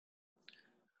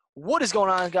What is going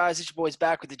on, guys? It's your boys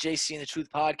back with the JayC and the Truth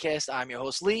podcast. I'm your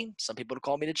host, Lee. Some people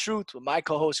call me the Truth, with my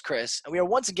co-host, Chris. And we are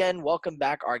once again welcome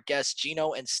back our guests,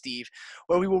 Gino and Steve,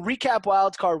 where we will recap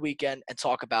Wildcard weekend and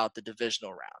talk about the divisional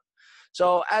round.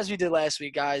 So, as we did last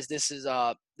week, guys, this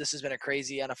has been a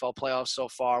crazy NFL playoff so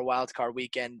far. Wildcard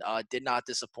weekend did not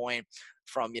disappoint,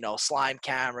 from slime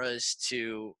cameras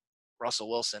to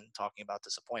Russell Wilson talking about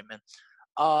disappointment.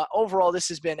 Overall, this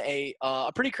has been a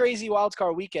pretty crazy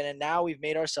wildcard weekend, and now we've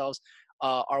made ourselves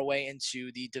our way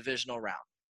into the divisional round.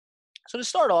 So to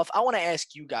start off, I want to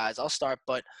ask you guys, I'll start,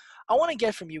 but I want to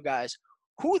get from you guys,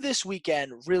 who this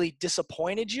weekend really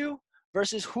disappointed you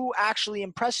versus who actually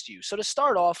impressed you? So to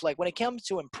start off, like when it comes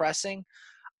to impressing,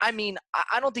 I mean,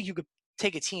 I don't think you could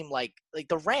take a team like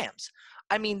the Rams.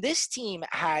 I mean, this team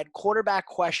had quarterback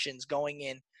questions going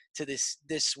in to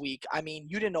this week. I mean,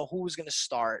 you didn't know who was going to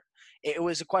start. It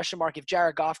was a question mark if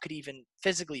Jared Goff could even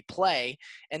physically play.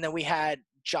 And then we had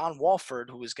John Wolford,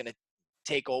 who was going to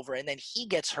take over. And then he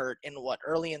gets hurt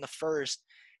early in the first,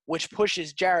 which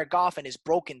pushes Jared Goff and his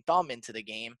broken thumb into the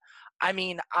game. I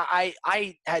mean, I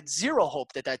had zero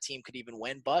hope that team could even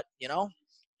win. But,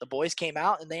 the boys came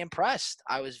out and they impressed.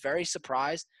 I was very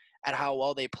surprised at how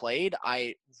well they played.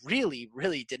 I really,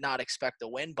 really did not expect a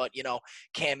win, but,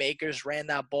 Cam Akers ran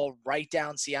that ball right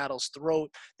down Seattle's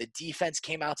throat. The defense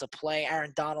came out to play.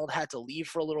 Aaron Donald had to leave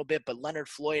for a little bit, but Leonard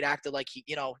Floyd acted like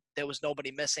there was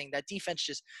nobody missing. That defense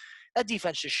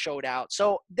just showed out.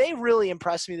 So they really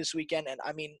impressed me this weekend. And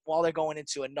I mean, while they're going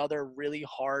into another really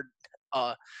hard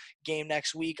game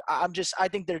next week, I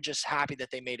think they're just happy that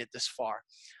they made it this far.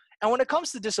 And when it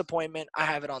comes to disappointment, I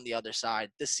have it on the other side.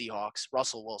 The Seahawks,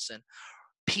 Russell Wilson,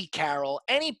 Pete Carroll,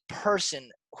 any person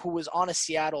who was on the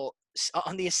Seattle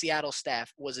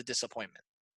staff was a disappointment.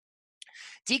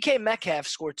 DK Metcalf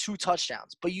scored 2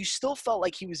 touchdowns, but you still felt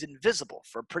like he was invisible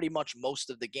for pretty much most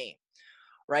of the game,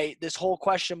 right? This whole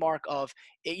question mark of,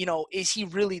 is he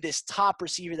really this top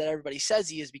receiver that everybody says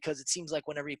he is? Because it seems like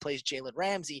whenever he plays Jalen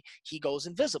Ramsey, he goes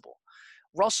invisible.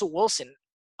 Russell Wilson,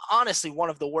 honestly, one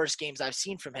of the worst games I've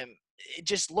seen from him. It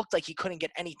just looked like he couldn't get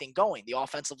anything going. The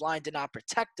offensive line did not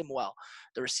protect him well.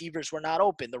 The receivers were not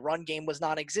open. The run game was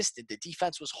non-existent. The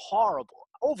defense was horrible.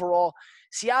 Overall,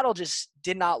 Seattle just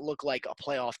did not look like a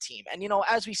playoff team. And,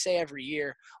 as we say every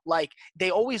year, like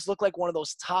they always look like one of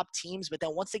those top teams, but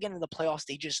then once they get into the playoffs,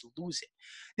 they just lose it.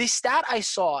 This stat I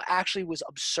saw actually was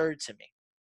absurd to me.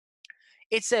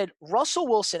 It said Russell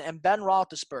Wilson and Ben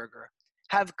Roethlisberger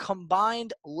have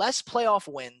combined less playoff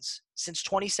wins since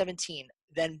 2017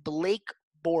 than Blake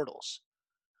Bortles.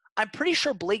 I'm pretty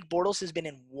sure Blake Bortles has been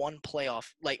in one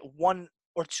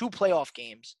or 2 playoff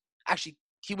games. Actually,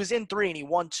 he was in 3 and he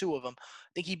won 2 of them.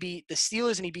 I think he beat the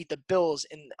Steelers and he beat the Bills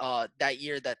in that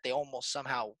year that they almost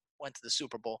somehow went to the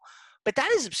Super Bowl. But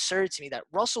that is absurd to me that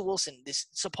Russell Wilson, this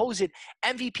supposed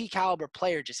MVP caliber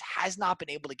player, just has not been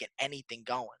able to get anything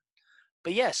going.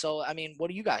 But yeah, so, I mean, what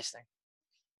do you guys think?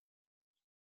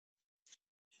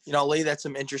 Lee, that's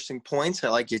some interesting points. I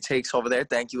like your takes over there.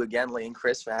 Thank you again, Lee and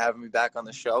Chris, for having me back on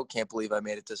the show. Can't believe I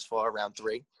made it this far, round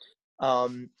 3.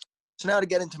 So now to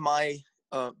get into my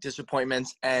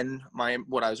disappointments and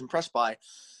what I was impressed by.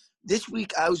 This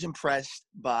week, I was impressed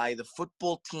by the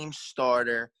football team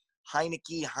starter,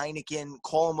 Heineken,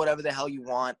 call him whatever the hell you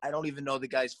want. I don't even know the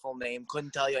guy's full name.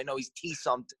 Couldn't tell you. I know he's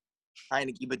T-something.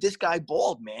 Heineke, but this guy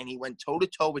balled, man. He went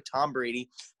toe-to-toe with Tom Brady,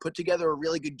 put together a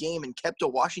really good game, and kept a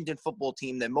Washington football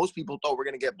team that most people thought were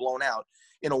going to get blown out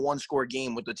in a 1-score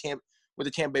game with the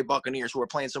Tampa Bay Buccaneers, who were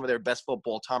playing some of their best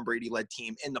football, Tom Brady-led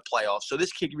team in the playoffs. So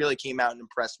this kid really came out and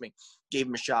impressed me, gave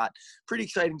him a shot. Pretty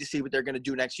exciting to see what they're going to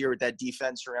do next year with that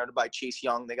defense surrounded by Chase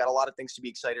Young. They got a lot of things to be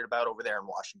excited about over there in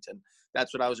Washington.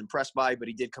 That's what I was impressed by, but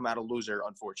he did come out a loser,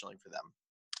 unfortunately, for them.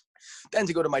 Then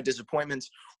to go to my disappointments,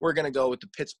 we're going to go with the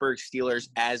Pittsburgh Steelers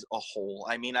as a whole.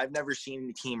 I mean, I've never seen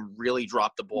a team really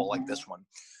drop the ball like this one.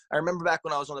 I remember back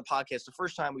when I was on the podcast, the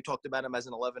first time we talked about them as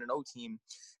an 11-0 team,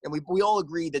 and we all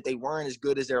agreed that they weren't as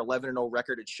good as their 11-0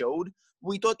 record it showed.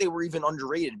 We thought they were even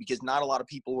underrated because not a lot of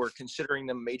people were considering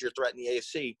them a major threat in the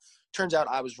AFC. Turns out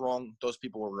I was wrong. Those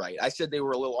people were right. I said they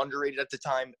were a little underrated at the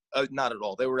time. Not at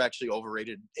all. They were actually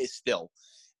overrated still.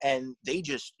 And they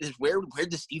just – where'd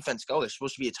this defense go? They're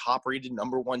supposed to be a top-rated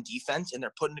number 1 defense, and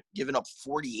they're giving up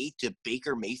 48 to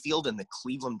Baker Mayfield and the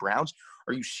Cleveland Browns.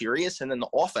 Are you serious? And then the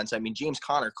offense, I mean, James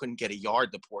Conner couldn't get a yard,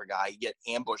 the poor guy. He get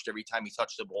ambushed every time he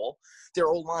touched the ball. Their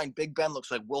O-line, Big Ben looks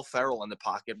like Will Ferrell in the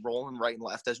pocket, rolling right and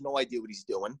left, has no idea what he's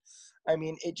doing. I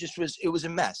mean, it was a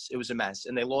mess. It was a mess.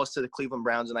 And they lost to the Cleveland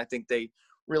Browns, and I think they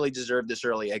really deserved this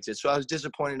early exit. So I was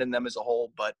disappointed in them as a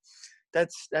whole, but –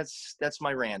 That's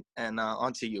my rant, and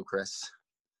on to you, Chris.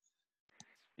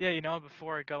 Yeah,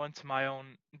 before I go into my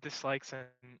own dislikes and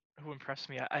who impressed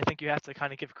me, I think you have to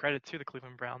kind of give credit to the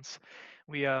Cleveland Browns.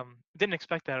 We didn't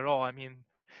expect that at all. I mean,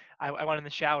 I went in the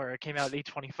shower. I came out at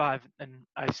 8:25, and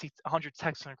I see 100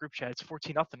 texts on a group chat. It's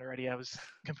 14 nothing already. I was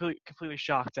completely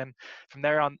shocked. And from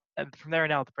there on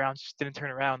out, the Browns just didn't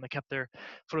turn around. They kept their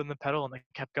foot on the pedal and they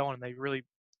kept going. And they really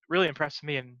impressed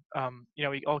me. And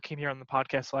we all came here on the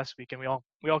podcast last week, and we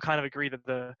all kind of agreed that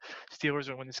the Steelers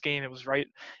would win this game. It was right.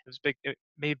 It was big. It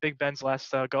made Big Ben's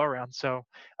last go around. So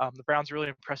the Browns really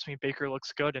impressed me. Baker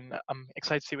looks good, and I'm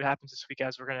excited to see what happens this week.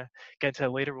 As we're gonna get into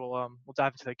that later, we'll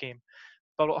dive into that game.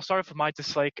 But I'll start off with my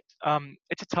dislike.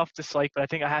 It's a tough dislike, but I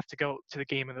think I have to go to the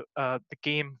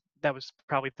game that was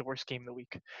probably the worst game of the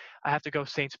week. I have to go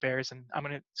Saints Bears, and I'm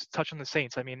going to touch on the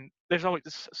Saints. I mean, there's always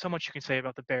so much you can say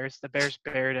about the Bears. The Bears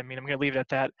bared. I mean, I'm going to leave it at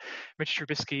that. Mitch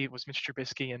Trubisky was Mitch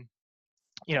Trubisky, and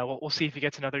we'll see if he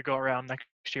gets another go around next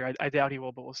year. I doubt he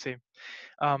will, but we'll see.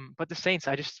 But the Saints,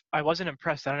 I wasn't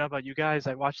impressed. I don't know about you guys.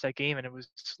 I watched that game and it was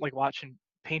like watching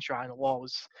paint dry on the wall.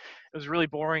 It was really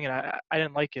boring and I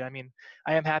didn't like it. I mean,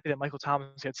 I am happy that Michael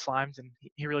Thomas got slimed and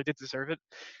he really did deserve it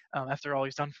after all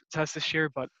he's done to us this year.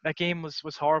 But that game was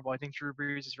horrible. I think Drew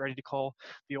Brees is ready to call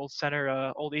the old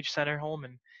age center home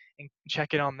and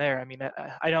check it on there. I mean,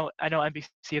 I know NBC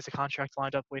has a contract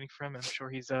lined up waiting for him. And I'm sure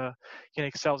he's can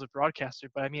excel as a broadcaster.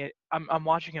 But I mean, I'm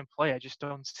watching him play. I just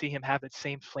don't see him have that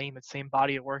same flame, that same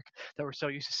body of work that we're so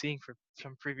used to seeing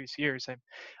from previous years. And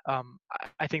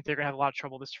I think they're gonna have a lot of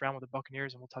trouble this round with the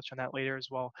Buccaneers, and we'll touch on that later as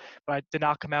well. But I did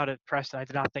not come out at Preston. I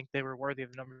did not think they were worthy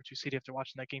of the number 2 seed after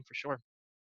watching that game for sure.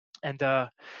 And I'm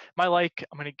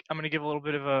gonna give a little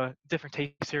bit of a different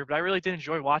taste here, but I really did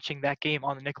enjoy watching that game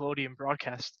on the Nickelodeon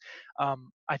broadcast.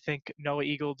 I think Noah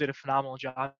Eagle did a phenomenal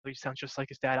job. He sounds just like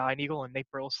his dad, Ian Eagle, and Nate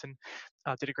Burleson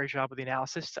did a great job with the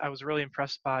analysis. I was really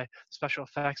impressed by special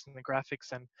effects and the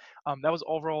graphics, and that was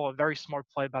overall a very smart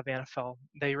play by the NFL.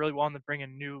 They really wanted to bring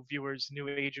in new viewers, new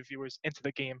age of viewers into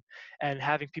the game, and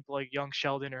having people like Young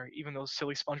Sheldon or even those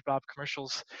silly SpongeBob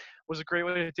commercials was a great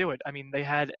way to do it. I mean, they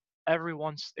had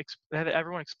everyone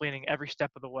explaining every step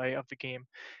of the way of the game,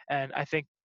 and I think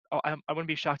I wouldn't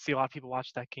be shocked to see a lot of people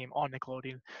watch that game on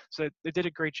Nickelodeon. So they did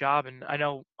a great job, and I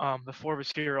know the four of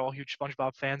us here are all huge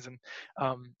SpongeBob fans, and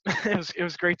it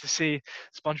was great to see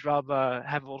SpongeBob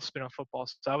have a little spin on football.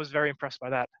 So I was very impressed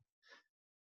by that.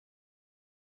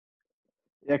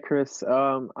 Yeah, Chris.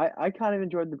 I kind of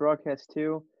enjoyed the broadcast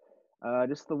too.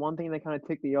 Just the one thing that kind of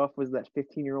ticked me off was that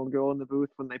 15-year-old girl in the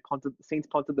booth when the Saints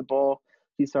punted the ball.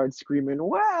 She started screaming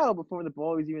 "Wow!" before the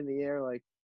ball was even in the air. Like,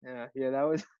 yeah,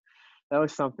 that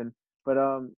was something. But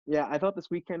yeah, I thought this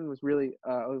weekend was really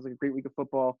it was like a great week of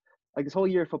football. Like this whole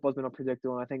year of football has been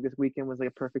unpredictable, and I think this weekend was like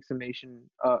a perfect summation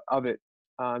of it.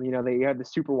 They had the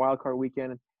super wildcard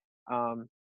weekend, um,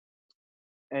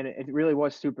 and it really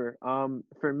was super.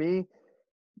 For me,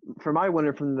 for my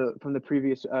winner from the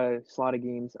previous slot of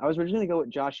games, I was originally going to go with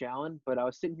Josh Allen, but I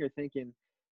was sitting here thinking,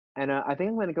 and I think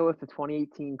I'm going to go with the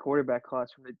 2018 quarterback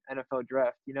class from the NFL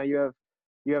draft.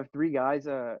 You have three guys: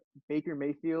 Baker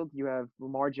Mayfield, you have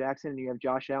Lamar Jackson, and you have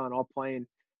Josh Allen, all playing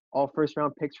all first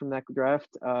round picks from that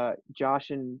draft.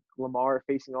 Josh and Lamar are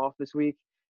facing off this week,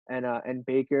 and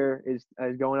Baker is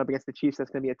going up against the Chiefs. That's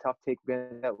going to be a tough take. We'll get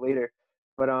into that later,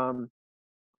 but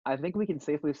I think we can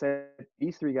safely say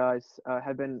these three guys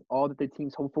have been all that the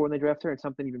teams hoped for when they drafted her and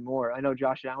something even more. I know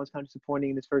Josh Allen was kind of disappointing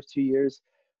in his first 2 years,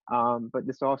 but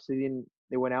this offseason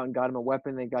they went out and got him a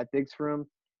weapon. They got Diggs for him,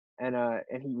 and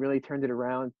he really turned it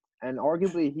around. And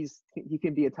arguably, he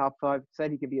can be a top five.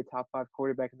 Said he can be a top five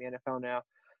quarterback in the NFL now.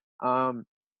 Um,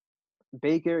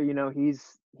 Baker,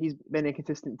 he's been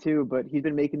inconsistent too, but he's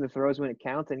been making the throws when it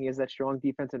counts, and he has that strong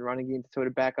defense and running game to sort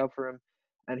of back up for him.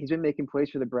 And he's been making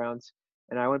plays for the Browns.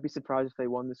 And I wouldn't be surprised if they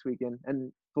won this weekend.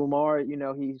 And Lamar,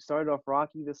 he started off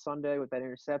rocky this Sunday with that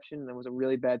interception, and it was a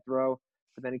really bad throw.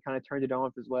 But then he kind of turned it on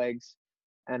with his legs,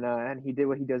 and he did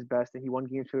what he does best, and he won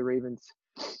games for the Ravens.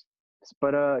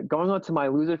 But going on to my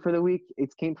loser for the week,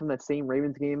 it came from that same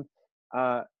Ravens game.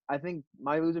 I think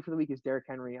my loser for the week is Derrick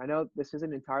Henry. I know this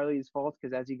isn't entirely his fault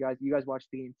because as you guys watched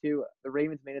the game too, the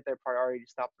Ravens made it their priority to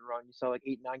stop the run. You saw like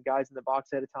 8, 9 guys in the box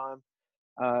at a time,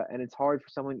 and it's hard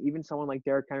for even someone like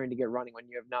Derrick Henry to get running when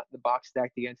you have not the box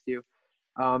stacked against you.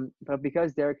 But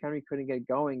because Derrick Henry couldn't get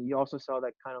going, you also saw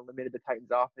that kind of limited the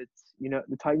Titans' offense.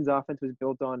 The Titans' offense was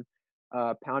built on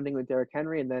pounding with Derrick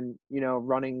Henry and then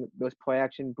running those play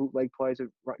action bootleg plays of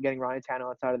getting Ryan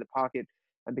Tannehill outside of the pocket.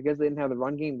 And because they didn't have the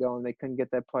run game going, they couldn't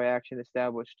get that play action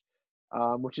established,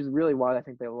 which is really why I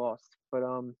think they lost. But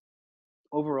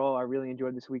overall, I really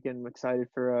enjoyed this weekend. I'm excited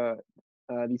for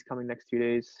these coming next 2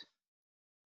 days.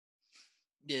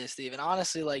 Yeah, Steve. And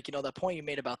honestly, like, the point you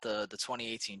made about the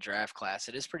 2018 draft class,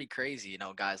 it is pretty crazy,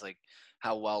 guys like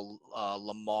how well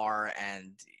Lamar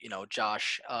and,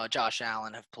 Josh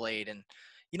Allen have played. And,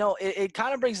 it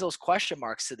kind of brings those question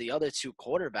marks to the other two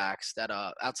quarterbacks that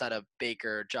outside of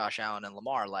Baker, Josh Allen, and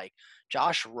Lamar, like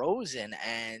Josh Rosen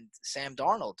and Sam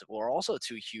Darnold were also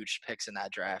two huge picks in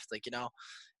that draft. Like,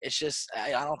 it's just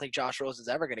I don't think Josh Rosen's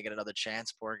ever going to get another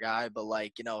chance, poor guy. But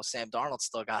like, Sam Darnold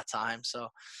still got time. So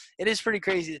it is pretty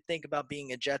crazy to think about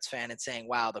being a Jets fan and saying,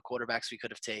 wow, the quarterbacks we could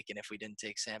have taken if we didn't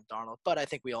take Sam Darnold. But I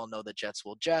think we all know the Jets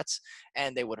will Jets,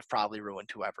 and they would have probably ruined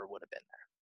whoever would have been there.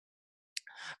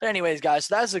 But anyways, guys,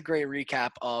 so that's a great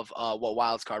recap of what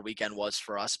Wildcard weekend was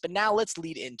for us. But now let's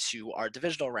lead into our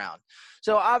divisional round.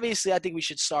 So obviously, I think we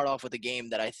should start off with a game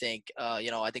that I think,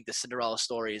 I think the Cinderella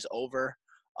story is over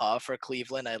for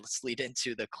Cleveland. Let's lead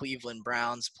into the Cleveland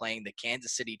Browns playing the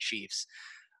Kansas City Chiefs.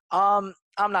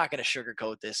 I'm not gonna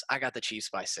sugarcoat this. I got the Chiefs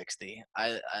by 60.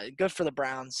 Good for the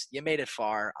Browns. You made it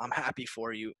far. I'm happy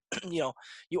for you.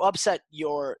 You upset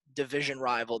your division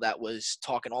rival that was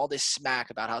talking all this smack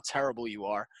about how terrible you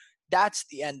are. That's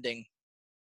the ending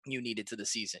you needed to the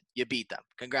season. You beat them.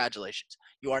 Congratulations.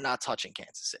 You are not touching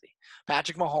Kansas City.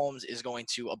 Patrick Mahomes is going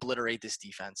to obliterate this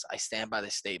defense. I stand by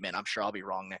this statement. I'm sure I'll be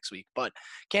wrong next week, but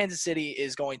Kansas City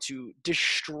is going to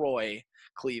destroy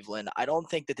Cleveland. I don't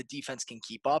think that the defense can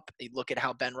keep up. You look at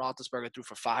how Ben Roethlisberger threw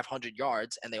for 500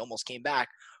 yards, and they almost came back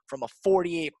from a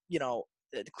 48,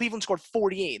 Cleveland scored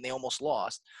 48 and they almost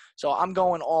lost. So I'm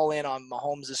going all in on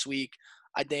Mahomes this week.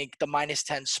 I think the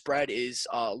 -10 spread is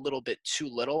a little bit too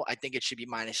little. I think it should be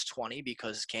 -20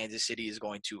 because Kansas City is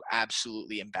going to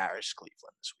absolutely embarrass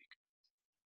Cleveland this week.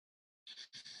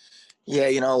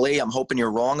 Yeah, Lee, I'm hoping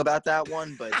you're wrong about that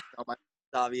one, but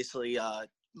obviously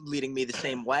leading me the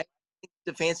same way. I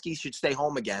think Stefanski should stay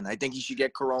home again. I think he should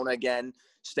get Corona again,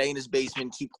 stay in his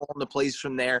basement, keep calling the plays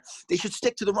from there. They should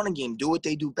stick to the running game, do what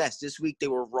they do best. This week they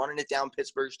were running it down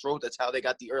Pittsburgh's throat. That's how they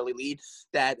got the early lead.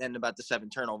 That and about the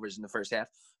 7 turnovers in the first half.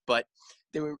 But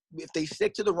if they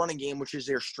stick to the running game, which is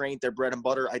their strength, their bread and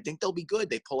butter, I think they'll be good.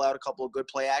 They pull out a couple of good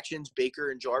play actions,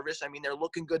 Baker and Jarvis. I mean, they're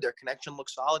looking good. Their connection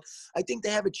looks solid. I think they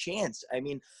have a chance. I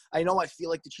mean, I feel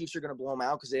like the Chiefs are going to blow them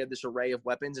out because they have this array of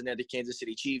weapons, and they're the Kansas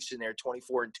City Chiefs, and they're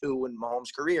 24-2 in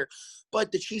Mahomes' career.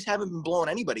 But the Chiefs haven't been blowing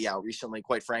anybody out recently,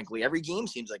 quite frankly. Every game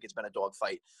seems like it's been a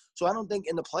dogfight. So I don't think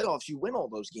in the playoffs you win all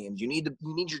those games. You need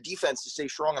your defense to stay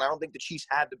strong, and I don't think the Chiefs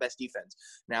have the best defense.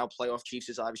 Now, playoff Chiefs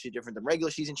is obviously different than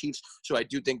regular season Chiefs, so I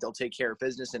do think they'll take care of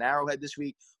business in Arrowhead this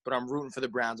week, but I'm rooting for the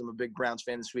Browns. I'm a big Browns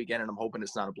fan this weekend, and I'm hoping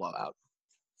it's not a blowout.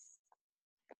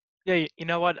 Yeah, you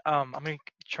know what? I'm going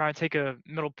to try and take a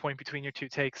middle point between your two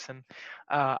takes, and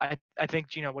I think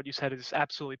what you said is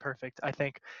absolutely perfect. I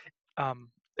think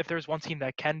if there's one team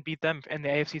that can beat them in the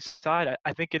AFC side,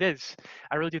 I think it is.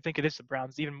 I really do think it is the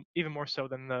Browns, even more so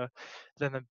than the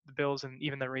Bills and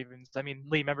even the Ravens. I mean,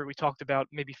 Lee, remember we talked about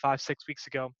maybe 5-6 weeks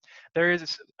ago. There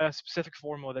is a specific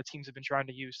formula that teams have been trying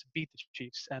to use to beat the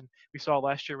Chiefs, and we saw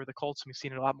last year with the Colts, and we've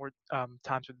seen it a lot more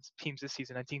times with teams this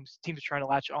season. And teams are trying to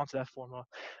latch onto that formula.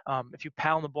 If you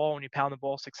pound the ball and you pound the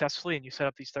ball successfully, and you set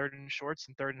up these third and shorts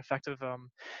and third and effective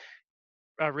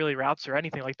really routes or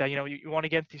anything like that. You want to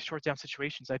get these short down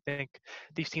situations. I think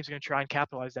these teams are going to try and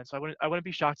capitalize then. So I wouldn't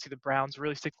be shocked to see the Browns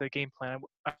really stick to the game plan.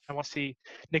 I want to see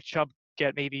Nick Chubb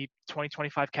get maybe 20,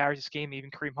 25 carries this game,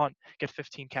 even Kareem Hunt get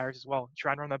 15 carries as well.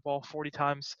 Try and run that ball 40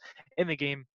 times in the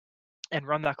game and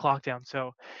run that clock down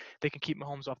so they can keep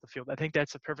Mahomes off the field. I think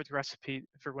that's a perfect recipe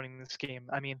for winning this game.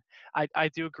 I mean, I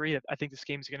do agree that I think this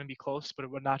game is going to be close, but it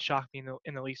would not shock me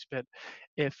in the least bit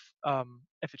if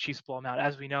the Chiefs blow them out.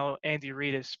 As we know, Andy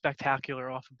Reid is spectacular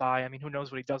off a bye. I mean, who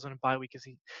knows what he does on a bye week? Is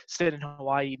he sitting in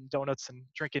Hawaii eating donuts and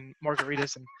drinking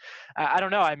margaritas? And I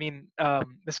don't know. I mean,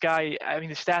 this guy. I mean,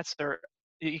 the stats are.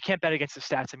 You can't bet against the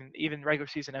stats. I mean, even regular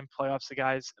season and playoffs, the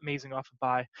guy's amazing off a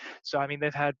bye. So I mean,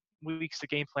 they've had weeks to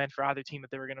game plan for either team that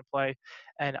they were going to play,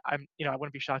 and I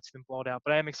wouldn't be shocked to see them blow it out.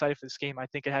 But I am excited for this game. I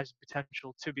think it has the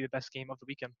potential to be the best game of the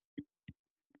weekend.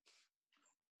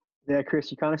 Yeah,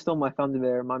 Chris, you kind of stole my thunder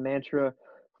there. My mantra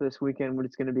for this weekend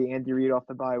was going to be Andy Reid off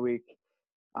the bye week.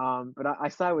 But I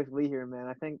side with Lee here, man.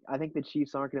 I think the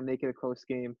Chiefs aren't going to make it a close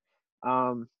game.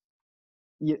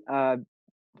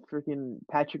 Freaking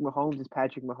Patrick Mahomes is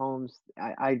Patrick Mahomes.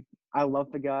 I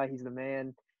love the guy. He's the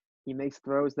man. He makes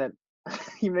throws that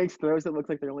look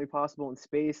like they're only possible in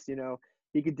space.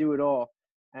 He could do it all.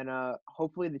 And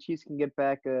hopefully the Chiefs can get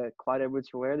back Clyde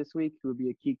Edwards-Helaire this week, who would be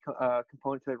a key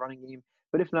component to the running game.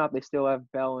 But if not, they still have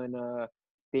Bell and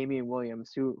Damian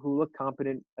Williams, who look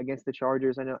competent against the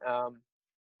Chargers. I know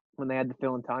when they had to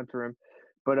fill in time for him.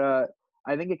 But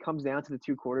I think it comes down to the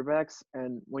two quarterbacks,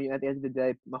 and when you, at the end of the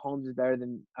day, Mahomes is better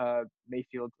than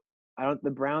Mayfield. I don't.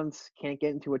 The Browns can't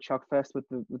get into a chuck fest with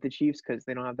the Chiefs because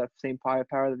they don't have that same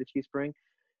firepower that the Chiefs bring.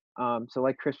 So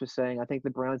like Chris was saying, I think the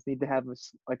Browns need to have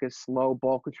like a slow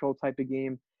ball control type of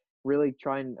game. Really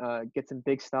try and get some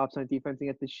big stops on defense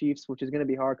against the Chiefs, which is going to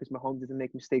be hard because Mahomes doesn't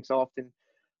make mistakes often.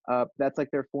 That's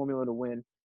like their formula to win.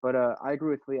 But I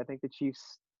agree with Lee. I think the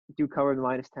Chiefs do cover the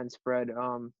 -10 spread.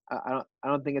 I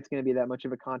don't think it's going to be that much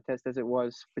of a contest as it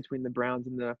was between the Browns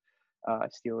and the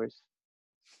Steelers.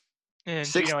 And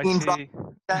Gino, I 16 drop see.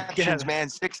 receptions, Yeah, man.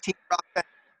 16 drop.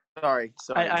 Sorry,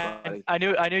 buddy. I knew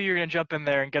you were gonna jump in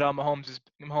there and get on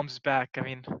Mahomes' back. I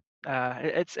mean,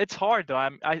 it's hard though.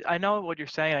 I know what you're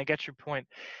saying. I get your point,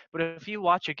 but if you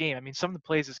watch a game, I mean, some of the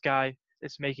plays this guy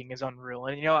is making is unreal.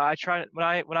 And I try when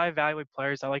I evaluate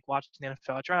players, I like watching the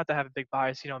NFL. I try not to have a big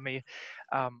bias. Me,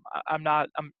 I'm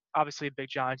obviously a big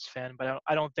Giants fan, but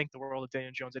I don't think the world of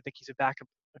Daniel Jones. I think he's a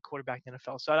quarterback in the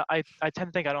NFL. So I tend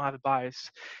to think I don't have a bias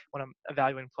when I'm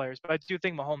evaluating players. But I do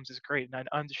think Mahomes is great, and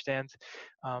I understand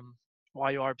um,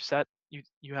 why you are upset.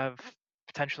 You have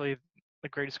potentially the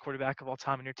greatest quarterback of all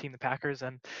time in your team, the Packers,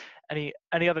 and any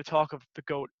other talk of the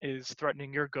GOAT is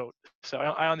threatening your GOAT. So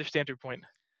I understand your point.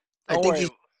 I Don't think worry.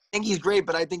 he's great,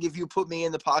 but I think if you put me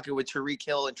in the pocket with Tyreek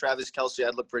Hill and Travis Kelce,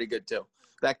 I'd look pretty good too.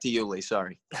 Back to you, Lee.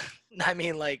 Sorry. I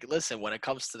mean, like, listen, when it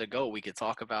comes to the GOAT, we could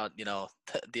talk about,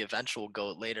 the eventual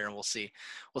GOAT later, and we'll see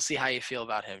how you feel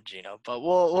about him, Gino. But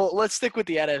let's stick with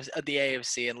the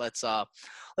AFC, and let's talk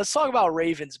about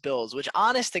Ravens Bills, which,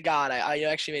 honest to God, I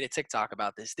actually made a TikTok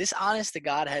about this. This, honest to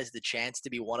God, has the chance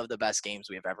to be one of the best games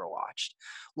we have ever watched.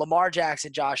 Lamar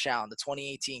Jackson, Josh Allen, the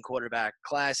 2018 quarterback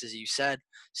class, as you said,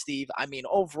 Steve. I mean,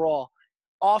 overall,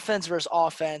 offense versus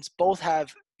offense, both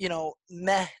have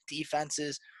meh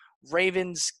defenses.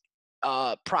 Ravens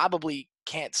probably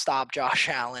can't stop Josh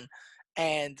Allen,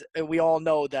 and we all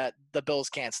know that the Bills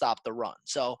can't stop the run.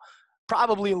 So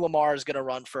probably Lamar is going to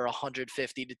run for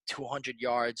 150 to 200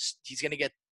 yards. He's going to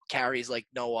get carries like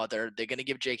no other. They're going to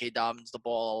give J.K. Dobbins the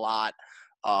ball a lot.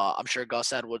 I'm sure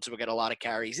Gus Edwards will get a lot of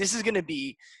carries. This is going to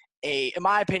be in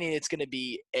my opinion, it's going to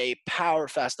be a power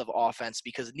fest of offense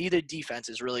because neither defense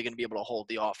is really going to be able to hold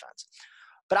the offense.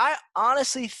 But I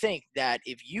honestly think that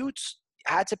if you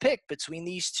had to pick between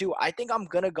these two, I think I'm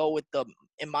going to go with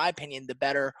in my opinion, the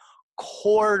better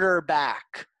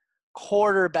quarterback.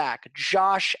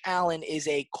 Josh Allen is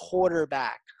a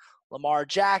quarterback. Lamar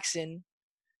Jackson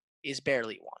is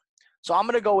barely one. So I'm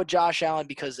going to go with Josh Allen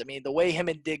because, I mean, the way him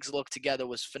and Diggs looked together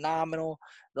was phenomenal.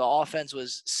 The offense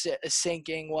was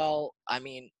sinking well. I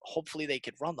mean, hopefully they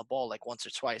could run the ball like once or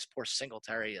twice. Poor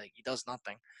Singletary, like he does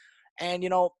nothing. And,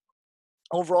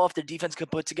 overall, if the defense could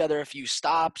put together a few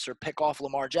stops or pick off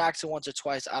Lamar Jackson once or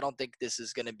twice, I don't think this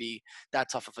is going to be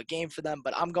that tough of a game for them.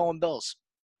 But I'm going Bills.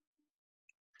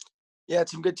 Yeah,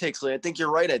 it's some good takes, Lee. I think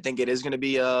you're right. I think it is going to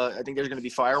be. I think there's going to be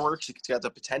fireworks. It's got the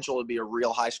potential to be a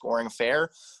real high-scoring affair.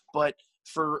 But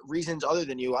for reasons other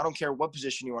than you, I don't care what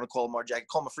position you want to call Lamar Jackson.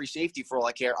 Call him a free safety for all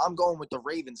I care. I'm going with the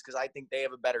Ravens because I think they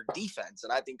have a better defense,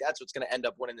 and I think that's what's going to end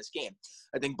up winning this game.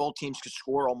 I think both teams could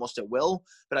score almost at will,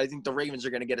 but I think the Ravens are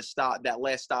going to get a stop, that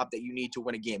last stop that you need to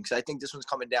win a game, because I think this one's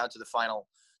coming down to the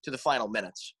final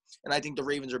minutes. And I think the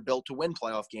Ravens are built to win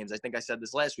playoff games. I think I said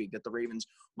this last week, that the Ravens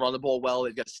run the ball well.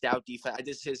 They've got a stout defense. I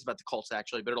did say this about the Colts,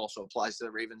 actually, but it also applies to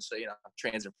the Ravens, so,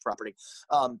 transit property.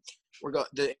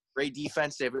 The great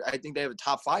defense. I think they have a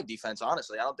top 5 defense,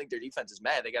 honestly. I don't think their defense is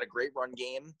mad. They got a great run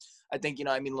game. I think,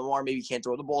 Lamar maybe can't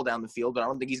throw the ball down the field, but I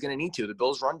don't think he's going to need to. The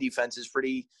Bills' run defense is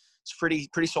pretty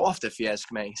soft, if you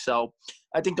ask me. So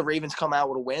I think the Ravens come out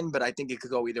with a win, but I think it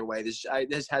could go either way. This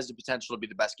has the potential to be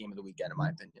the best game of the weekend, in my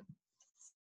opinion.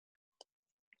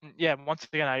 Yeah, once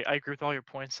again, I agree with all your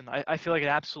points, and I feel like an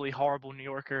absolutely horrible New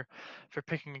Yorker for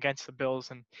picking against the Bills.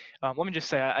 And let me just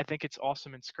say, I think it's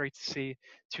awesome. It's great to see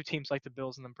two teams like the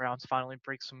Bills and the Browns finally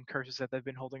break some curses that they've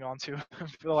been holding on to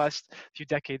for the last few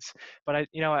decades. But I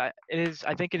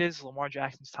think it is Lamar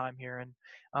Jackson's time here, and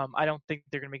I don't think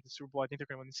they're going to make the Super Bowl. I think they're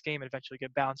going to win this game and eventually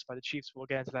get bounced by the Chiefs. We'll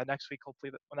get into that next week,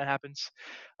 hopefully, when that happens.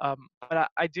 But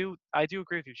I do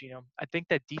agree with you, Gino. I think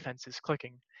that defense is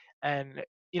clicking, and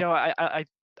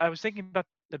I was thinking about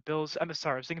the Bills. I was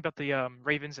thinking about the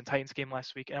Ravens and Titans game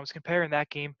last week, and I was comparing that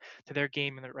game to their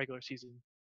game in the regular season.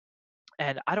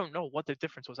 And I don't know what the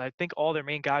difference was. I think all their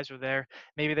main guys were there.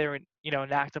 Maybe they were,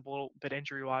 inactive a little bit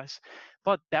injury-wise,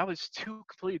 but that was two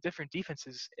completely different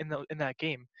defenses in that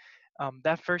game.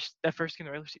 That first game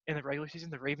in the regular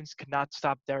season, the Ravens could not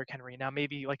stop Derrick Henry. Now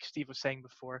maybe like Steve was saying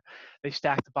before, they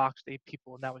stacked the box with 8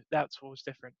 people, and that's what was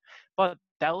different. But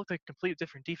that looked like a completely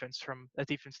different defense from that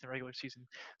defense in the regular season.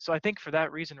 So I think for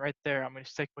that reason right there, I'm going to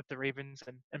stick with the Ravens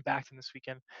and back them this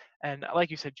weekend. And like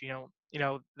you said,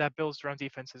 that Bills run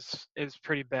defense is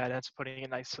pretty bad. That's putting it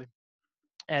nicely.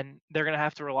 And they're going to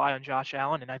have to rely on Josh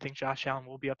Allen, and I think Josh Allen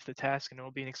will be up to the task, and it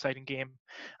will be an exciting game.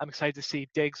 I'm excited to see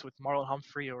Diggs with Marlon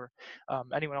Humphrey or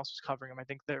anyone else who's covering him. I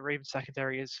think the Ravens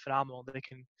secondary is phenomenal. They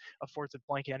can afford to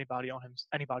blanket anybody on him.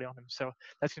 So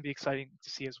that's going to be exciting to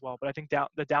see as well. But I think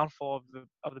the downfall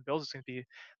of the Bills is going to be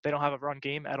they don't have a run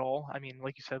game at all. I mean,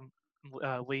 like you said,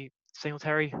 Lee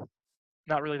Singletary,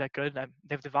 not really that good. They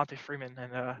have Devontae Freeman,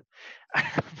 and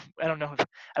I don't know.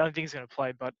 I don't think he's going to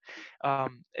play, but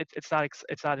it's not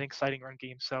an exciting run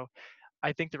game. So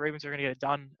I think the Ravens are going to get it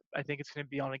done. I think it's going to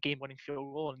be on a game-winning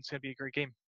field goal, and it's going to be a great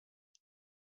game.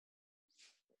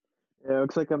 Yeah, it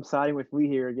looks like I'm siding with Lee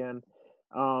here again.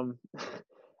 Um,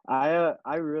 I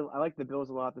like the Bills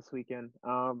a lot this weekend.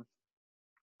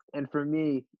 And for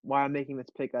me, why I'm making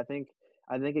this pick, I think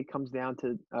it comes down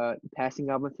to passing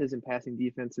offenses and passing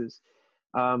defenses.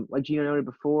 Like Gino noted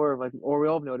before, or we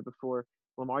all have noted before,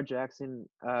 Lamar Jackson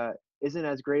isn't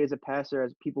as great as a passer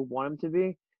as people want him to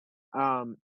be.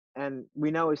 And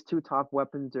we know his two top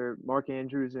weapons are Mark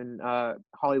Andrews and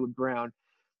Hollywood Brown.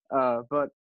 But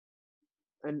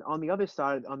on the other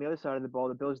side of the ball,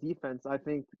 the Bills defense, I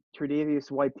think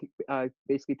Tre'Davious White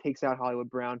basically takes out Hollywood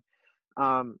Brown,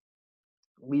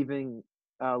 leaving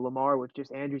Lamar with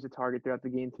just Andrews a target throughout the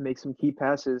game to make some key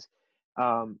passes.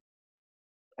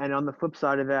 And on the flip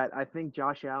side of that, I think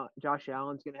Josh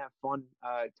Allen's going to have fun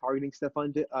targeting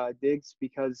Stephon Diggs,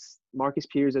 because Marcus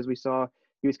Peters, as we saw,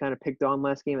 he was kind of picked on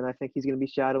last game, and I think he's going to be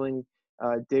shadowing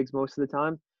Diggs most of the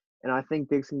time. And I think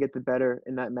Diggs can get the better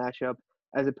in that matchup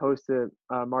as opposed to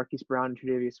Marquise Brown and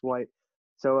Tre'Davious White.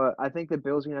 So I think the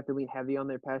Bills are going to have to lean heavy on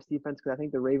their pass defense, because I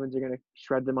think the Ravens are going to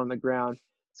shred them on the ground.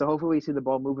 So hopefully we see the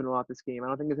ball moving a lot this game. I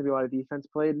don't think there's going to be a lot of defense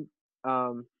played,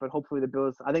 but hopefully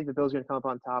I think the Bills are going to come up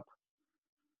on top.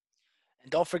 And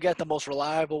don't forget the most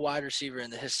reliable wide receiver in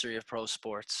the history of pro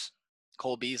sports,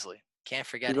 Cole Beasley. Can't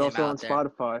forget He's him also out on there.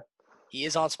 Spotify. He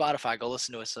is on Spotify. Go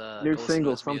listen to his New go listen to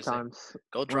single his music. sometimes.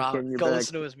 Go Bag.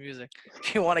 listen to his music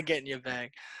if you want to get in your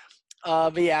bag.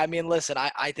 But yeah, I mean, listen,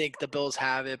 I think the Bills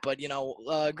have it, but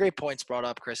great points brought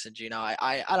up, Chris and Gino.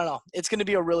 I don't know. It's going to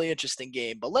be a really interesting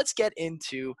game, but let's get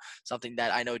into something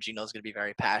that I know Gino's going to be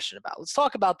very passionate about. Let's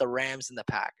talk about the Rams and the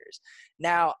Packers.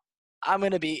 Now, I'm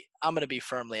going to be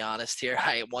firmly honest here.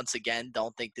 I once again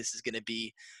don't think this is going to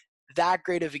be that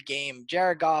great of a game.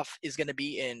 Jared Goff is going to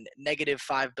be in negative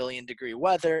 5 billion degree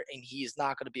weather, and he is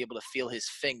not going to be able to feel his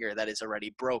finger that is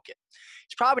already broken.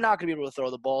 He's probably not going to be able to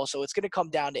throw the ball, so it's going to come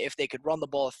down to if they could run the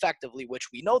ball effectively, which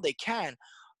we know they can.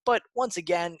 But once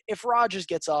again, if Rodgers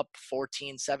gets up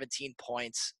 14, 17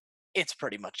 points, it's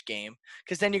pretty much game,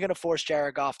 because then you're going to force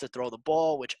Jared Goff to throw the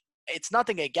ball, which it's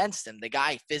nothing against him. The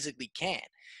guy physically can.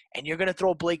 And you're going to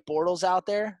throw Blake Bortles out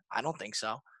there? I don't think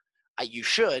so. You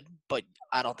should, but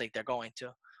I don't think they're going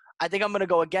to. I think I'm going to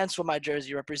go against what my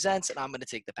jersey represents, and I'm going to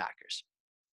take the Packers.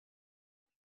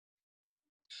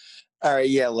 All right,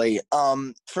 yeah, Lee.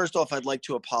 First off, I'd like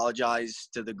to apologize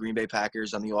to the Green Bay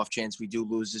Packers on the off chance we do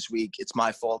lose this week. It's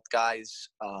my fault, guys.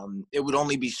 It would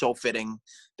only be so fitting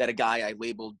that a guy I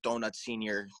labeled Donut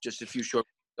Senior just a few short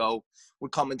weeks ago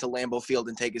would come into Lambeau Field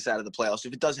and take us out of the playoffs.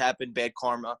 If it does happen, bad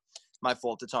karma. My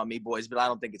fault. It's on me, boys, but I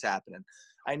don't think it's happening.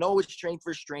 I know it's strength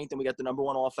for strength, and we got the number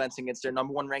one offense against their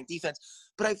number one ranked defense,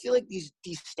 but I feel like these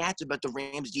stats about the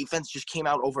Rams defense just came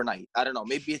out overnight. I don't know.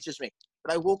 Maybe it's just me.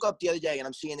 But I woke up the other day, and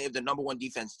I'm seeing they have the number one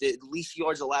defense, the least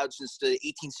yards allowed since the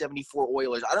 1874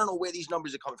 Oilers. I don't know where these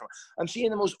numbers are coming from. I'm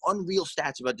seeing the most unreal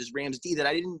stats about this Rams D that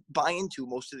I didn't buy into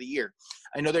most of the year.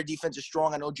 I know their defense is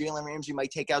strong. I know Jalen Ramsey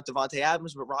might take out Devontae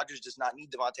Adams, but Rodgers does not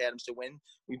need Devontae Adams to win.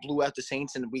 We blew out the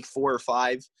Saints in week 4 or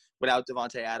 5 without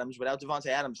Devontae Adams. Without Devontae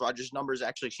Adams, Rodgers' numbers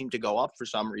actually seem to go up for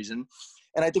some reason.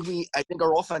 And I think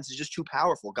our offense is just too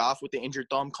powerful. Goff with the injured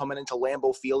thumb coming into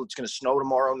Lambeau Field. It's going to snow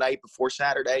tomorrow night before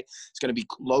Saturday. It's going to be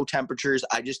low temperatures.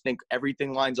 I just think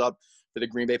everything lines up for the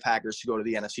Green Bay Packers to go to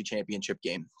the NFC Championship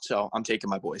game. So I'm taking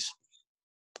my boys.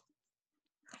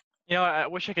 I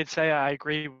wish I could say I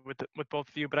agree with both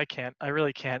of you, but I can't. I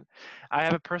really can't. I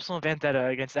have a personal vendetta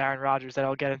against Aaron Rodgers that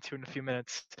I'll get into in a few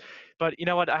minutes. But you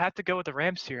know what? I have to go with the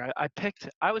Rams here.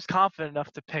 I was confident enough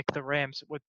to pick the Rams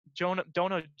with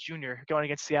Dono Jr. going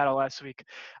against Seattle last week.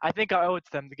 I think I owe it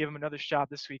to them to give him another shot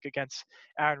this week against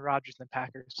Aaron Rodgers and the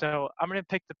Packers. So I'm going to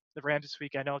pick the Rams this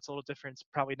week. I know it's a little different. It's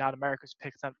probably not America's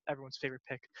pick. It's not everyone's favorite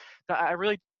pick. But I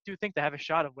really do think they have a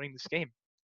shot of winning this game.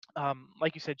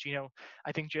 Like you said, Gino,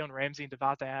 I think Jalen Ramsey and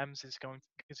Devontae Adams is going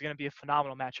to be a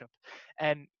phenomenal matchup.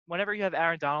 And whenever you have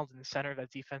Aaron Donald in the center of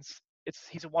that defense,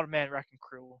 he's a one-man wrecking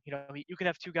crew. You can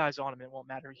have two guys on him, it won't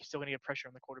matter. He's still going to get pressure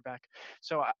on the quarterback.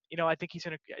 So, I think he's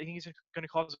going to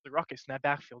cause a ruckus in that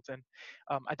backfield. And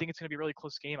I think it's going to be a really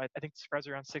close game. I think the spreads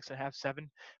are around 6.5, 7.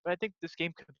 But I think this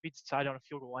game could be decided on a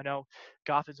field goal. I know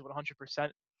Goff isn't 100%,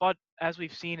 but as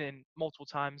we've seen in multiple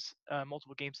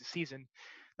games this season,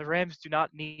 the Rams do not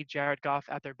need Jared Goff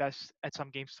at their best at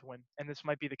some games to win, and this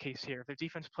might be the case here. If their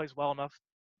defense plays well enough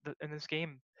in this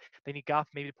game, they need Goff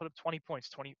maybe to put up 20 points,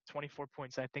 24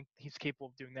 points. I think he's capable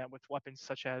of doing that with weapons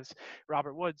such as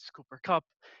Robert Woods, Cooper Kupp,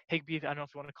 Higbee. I don't know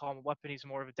if you want to call him a weapon. He's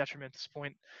more of a detriment at this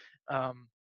point.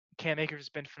 Cam Akers has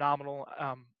been phenomenal.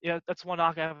 That's one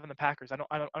knock I have on the Packers. I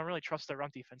don't really trust their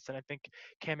run defense, and I think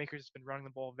Cam Akers has been running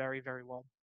the ball very, very well.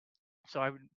 So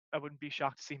I wouldn't be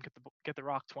shocked to see him get the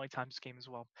rock 20 times this game as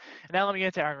well. And now let me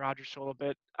get to Aaron Rodgers for a little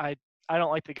bit. I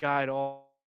don't like the guy at all.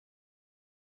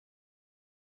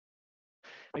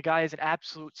 The guy is an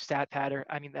absolute stat patter.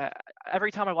 I mean,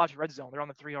 every time I watch Red Zone, they're on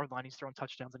the 3-yard line. He's throwing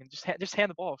touchdowns. Like, just hand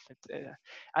the ball off.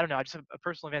 I don't know. I just have a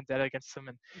personal vendetta against him,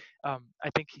 and I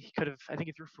think he threw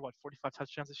for 45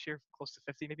 touchdowns this year, close to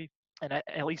 50 maybe, and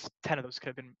at least 10 of those could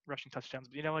have been rushing touchdowns.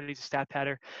 But you know what? He's a stat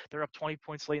patter. They're up 20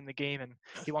 points late in the game, and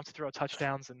he wants to throw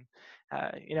touchdowns. And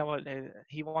you know what?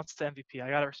 He wants the MVP. I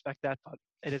gotta respect that, but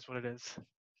it is what it is.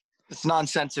 It's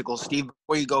nonsensical, Steve.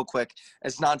 Before you go quick,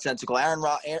 it's nonsensical.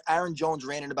 Aaron Jones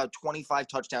ran in about 25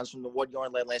 touchdowns from the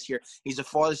 1-yard line last year. He's the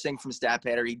farthest thing from stat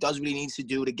patter. He does what he needs to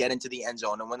do to get into the end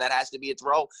zone, and when that has to be a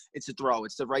throw, it's a throw.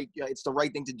 It's the right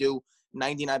thing to do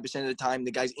 99% of the time.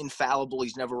 The guy's infallible.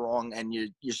 He's never wrong, and you're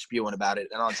spewing about it.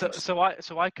 And so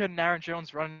why couldn't Aaron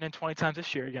Jones run in 20 times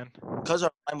this year again? Because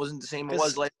our line wasn't the same it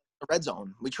was like the red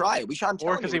zone. We tried. We shot him.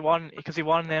 Or because he won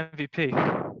the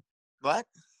MVP. What?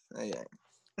 Yeah.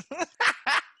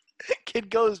 Kid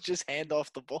goes just hand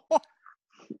off the ball.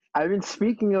 I mean,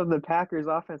 speaking of the Packers'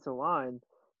 offensive line,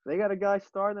 they got a guy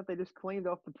starting that they just claimed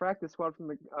off the practice squad from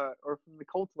the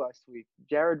Colts last week.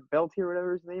 Jared Beltier,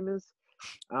 whatever his name is.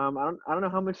 I don't know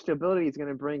how much stability he's going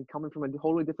to bring coming from a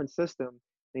totally different system. And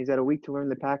he's had a week to learn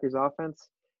the Packers' offense,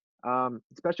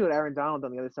 especially with Aaron Donald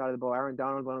on the other side of the ball. Aaron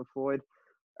Donald, Leonard Floyd.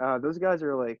 Those guys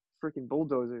are like freaking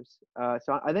bulldozers.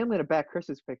 So I think I'm going to back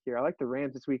Chris's pick here. I like the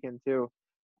Rams this weekend too.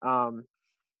 I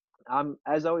kind of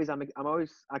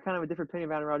have a different opinion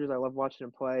of Aaron Rodgers. I love watching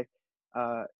him play,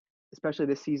 especially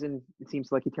this season. It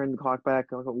seems like he turned the clock back,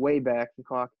 way back the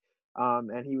clock,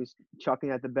 and he was chucking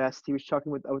at the best. He was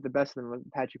chucking with the best of them,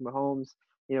 with Patrick Mahomes.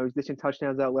 He's dishing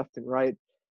touchdowns out left and right.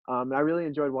 And I really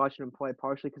enjoyed watching him play,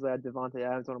 partially because I had Devontae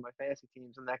Adams on one of my fantasy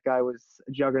teams, and that guy was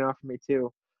a juggernaut for me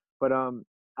too. But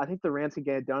I think the Rams can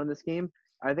get it done in this game.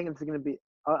 I think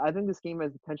this game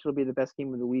has potential to be the best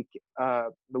game of the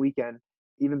weekend,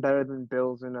 even better than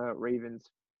Bills and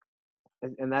Ravens.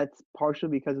 And that's partially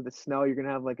because of the snow. You're going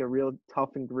to have like a real tough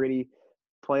and gritty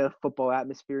playoff football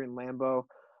atmosphere in Lambeau.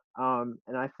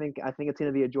 And I think it's going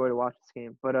to be a joy to watch this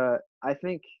game. But I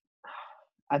think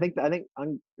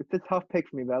it's a tough pick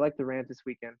for me, but I like the Rams this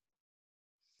weekend.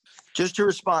 Just to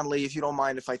respond, Lee, if you don't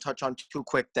mind, if I touch on two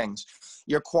quick things.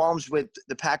 Your qualms with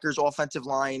the Packers' offensive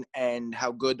line and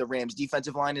how good the Rams'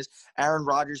 defensive line is. Aaron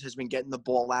Rodgers has been getting the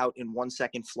ball out in 1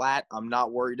 second flat. I'm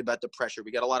not worried about the pressure.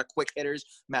 We got a lot of quick hitters.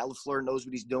 Matt LaFleur knows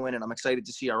what he's doing, and I'm excited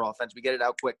to see our offense. We get it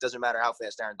out quick. Doesn't matter how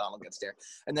fast Aaron Donald gets there.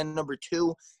 And then number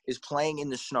 2 is playing in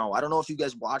the snow. I don't know if you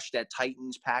guys watched that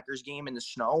Titans-Packers game in the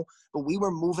snow, but we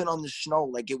were moving on the snow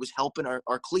like it was helping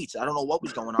our cleats. I don't know what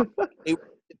was going on.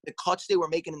 The cuts they were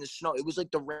making in the snow, it was like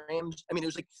the Rams. I mean, it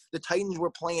was like the Titans were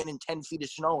playing in 10 feet of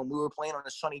snow, and we were playing on a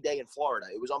sunny day in Florida.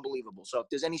 It was unbelievable. So if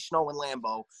there's any snow in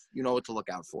Lambeau, you know what to look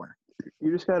out for.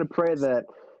 You just got to pray that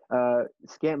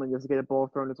Scantling doesn't get a ball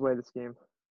thrown his way this game.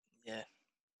 Yeah. You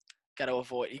gotta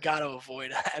avoid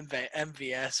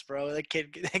MVS, bro. That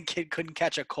kid couldn't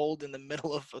catch a cold in the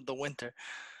middle of the winter.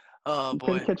 Oh, boy.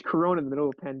 Couldn't catch corona in the middle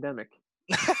of a pandemic.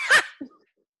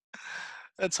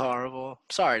 That's horrible.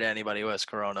 Sorry to anybody who has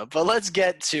corona. But let's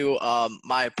get to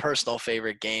my personal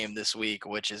favorite game this week,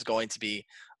 which is going to be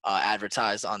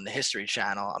advertised on the History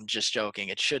Channel. I'm just joking.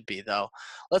 It should be, though.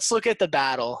 Let's look at the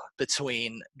battle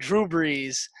between Drew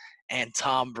Brees and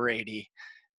Tom Brady.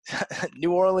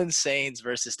 New Orleans Saints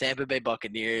versus Tampa Bay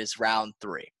Buccaneers, round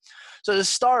 3. So to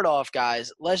start off,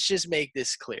 guys, let's just make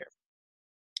this clear.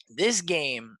 This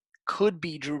game could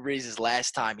be Drew Brees'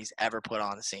 last time he's ever put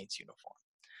on a Saints uniform.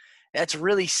 That's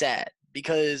really sad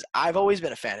because I've always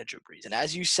been a fan of Drew Brees. And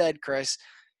as you said, Chris,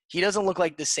 he doesn't look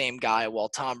like the same guy while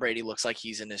Tom Brady looks like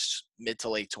he's in his mid to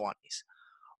late 20s.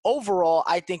 Overall,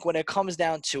 I think when it comes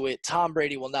down to it, Tom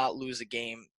Brady will not lose a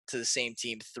game to the same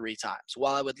team 3 times.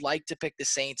 While I would like to pick the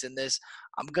Saints in this,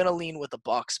 I'm going to lean with the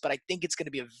Bucs, but I think it's going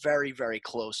to be a very, very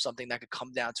close, something that could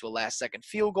come down to a last-second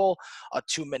field goal, a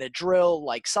 2-minute drill,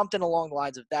 like something along the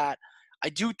lines of that. I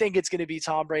do think it's going to be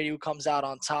Tom Brady who comes out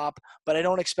on top, but I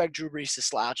don't expect Drew Brees to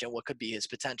slouch in what could be his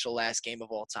potential last game of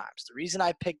all times. The reason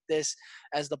I picked this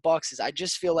as the Bucs is I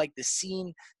just feel like the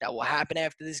scene that will happen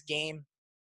after this game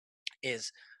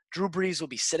is Drew Brees will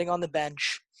be sitting on the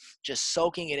bench, just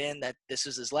soaking it in that this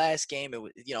is his last game.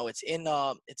 It's in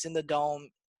the dome,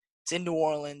 it's in New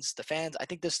Orleans. The fans, I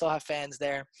think they still have fans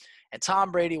there, and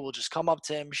Tom Brady will just come up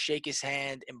to him, shake his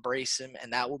hand, embrace him,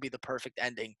 and that will be the perfect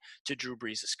ending to Drew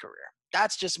Brees' career.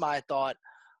 That's just my thought.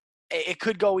 It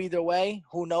could go either way.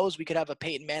 Who knows? We could have a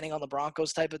Peyton Manning on the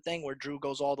Broncos type of thing where Drew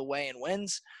goes all the way and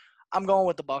wins. I'm going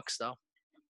with the Bucs though.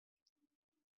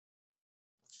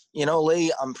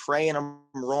 Lee, I'm praying I'm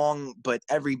wrong, but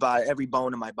every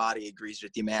bone in my body agrees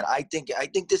with you, man. I think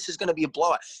this is going to be a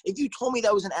blowout. If you told me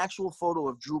that was an actual photo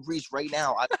of Drew Brees right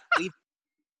now, I believe.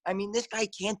 I mean, this guy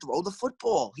can't throw the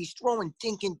football. He's throwing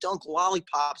dink and dunk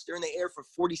lollipops. They're in the air for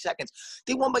 40 seconds.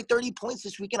 They won by 30 points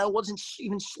this week, and I wasn't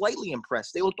even slightly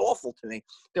impressed. They looked awful to me.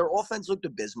 Their offense looked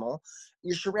abysmal.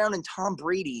 You're surrounding Tom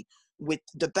Brady with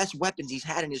the best weapons he's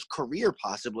had in his career,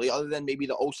 possibly, other than maybe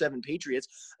the 2007 Patriots.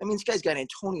 I mean, this guy's got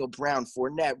Antonio Brown,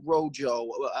 Fournette, Rojo,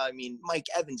 Mike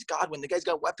Evans, Godwin. The guy's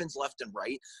got weapons left and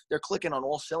right. They're clicking on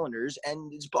all cylinders,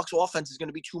 and his Bucs offense is going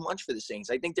to be too much for the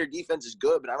Saints. I think their defense is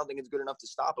good, but I don't think it's good enough to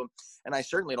stop them, and I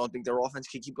certainly don't think their offense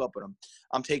can keep up with them.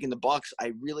 I'm taking the Bucs.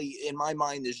 In my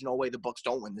mind, there's no way the Bucs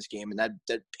don't win this game, and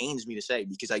that pains me to say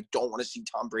because I don't want to see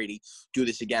Tom Brady do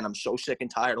this again. I'm so sick and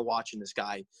tired of watching this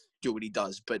guy do what he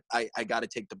does, but I got to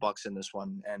take the Bucs in this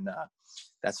one, and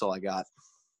that's all I got.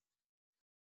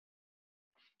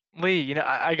 Lee,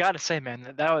 I gotta say,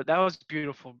 man, that was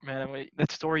beautiful, man.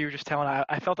 That story you were just telling,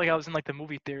 I felt like I was in like the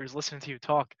movie theaters listening to you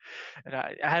talk, and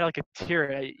I had like a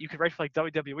tear. You could write for like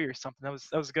WWE or something.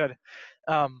 That was good.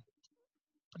 But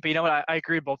you know what? I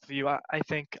agree with both of you. I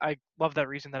think I love that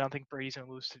reason that I don't think Brady's gonna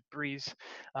lose to Breeze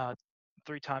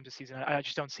 3 times this season. I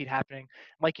just don't see it happening.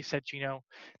 Like you said, Gino,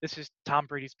 this is Tom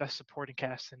Brady's best supporting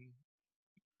cast, and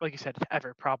like you said,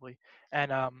 ever probably.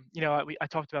 And I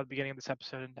talked about at the beginning of this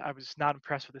episode, and I was not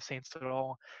impressed with the Saints at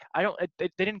all. They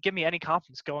didn't give me any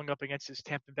confidence going up against this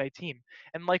Tampa Bay team.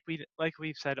 And like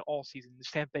we've said all season, this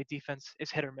Tampa Bay defense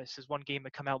is hit or miss. There's one game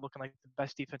that come out looking like the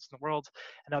best defense in the world,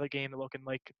 another game looking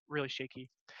like really shaky.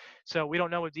 So we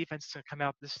don't know what defense is going to come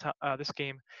out this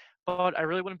game, but I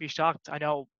really wouldn't be shocked. I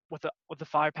know with the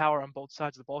firepower on both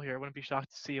sides of the ball here, I wouldn't be shocked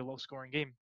to see a low-scoring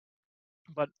game.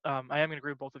 But I am going to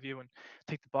agree with both of you and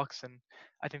take the Bucs, and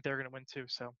I think they're going to win too.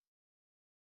 So.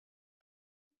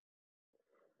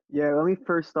 Yeah, let me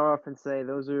first start off and say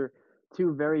those are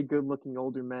 2 very good-looking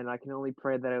older men. I can only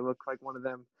pray that I look like one of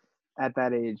them at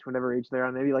that age, whatever age they're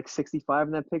on, maybe like 65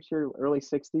 in that picture, early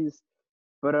 60s.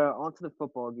 But on to the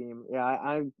football game. Yeah,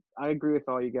 I agree with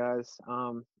all you guys.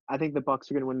 I think the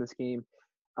Bucs are going to win this game.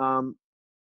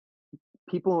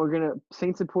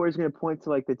 Saints supporters are gonna point to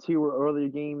like the 2 earlier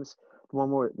games. The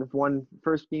one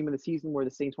first game of the season where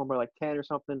the Saints won by like 10 or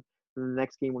something, and the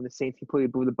next game when the Saints completely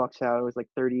blew the Bucs out, it was like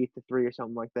 38-3 or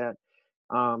something like that.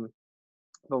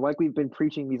 But like we've been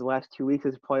preaching these last 2 weeks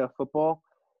is playoff football,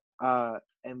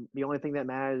 and the only thing that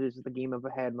matters is the game up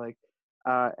ahead.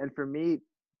 And for me,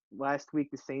 last week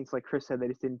the Saints, like Chris said, they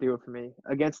just didn't do it for me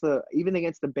even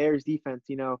against the Bears defense.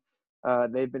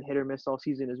 They've been hit or miss all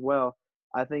season as well.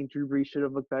 I think Drew Brees should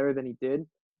have looked better than he did.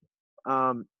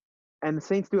 And the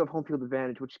Saints do have home field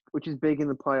advantage, which is big in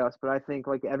the playoffs. But I think,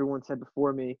 like everyone said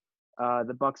before me,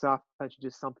 the Bucs offense is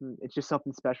just something. It's just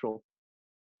something special.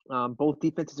 Both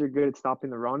defenses are good at stopping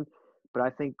the run, but I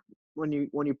think when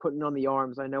you're putting on the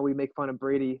arms, I know we make fun of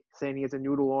Brady saying he has a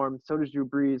noodle arm. So does Drew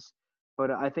Brees, but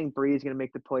I think Brady's going to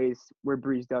make the plays where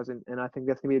Brees doesn't, and I think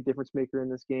that's going to be a difference maker in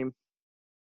this game.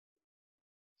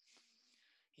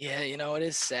 Yeah, it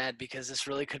is sad because this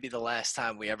really could be the last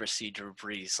time we ever see Drew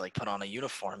Brees put on a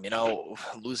uniform.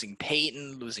 Losing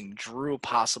Peyton, losing Drew,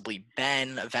 possibly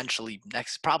Ben. Eventually,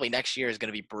 probably next year is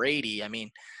going to be Brady. I mean,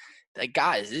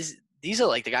 guys, these are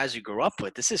like the guys we grew up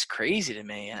with. This is crazy to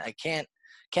me. I can't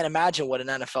imagine what an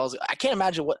NFL's. I can't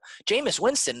imagine what Jameis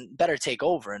Winston better take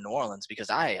over in New Orleans because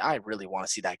I really want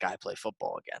to see that guy play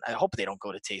football again. I hope they don't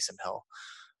go to Taysom Hill.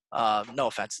 No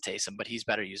offense to Taysom, but he's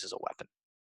better used as a weapon.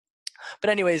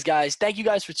 But anyways, guys, thank you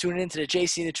guys for tuning in to the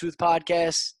JayC and the Truth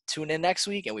podcast. Tune in next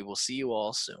week, and we will see you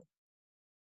all soon.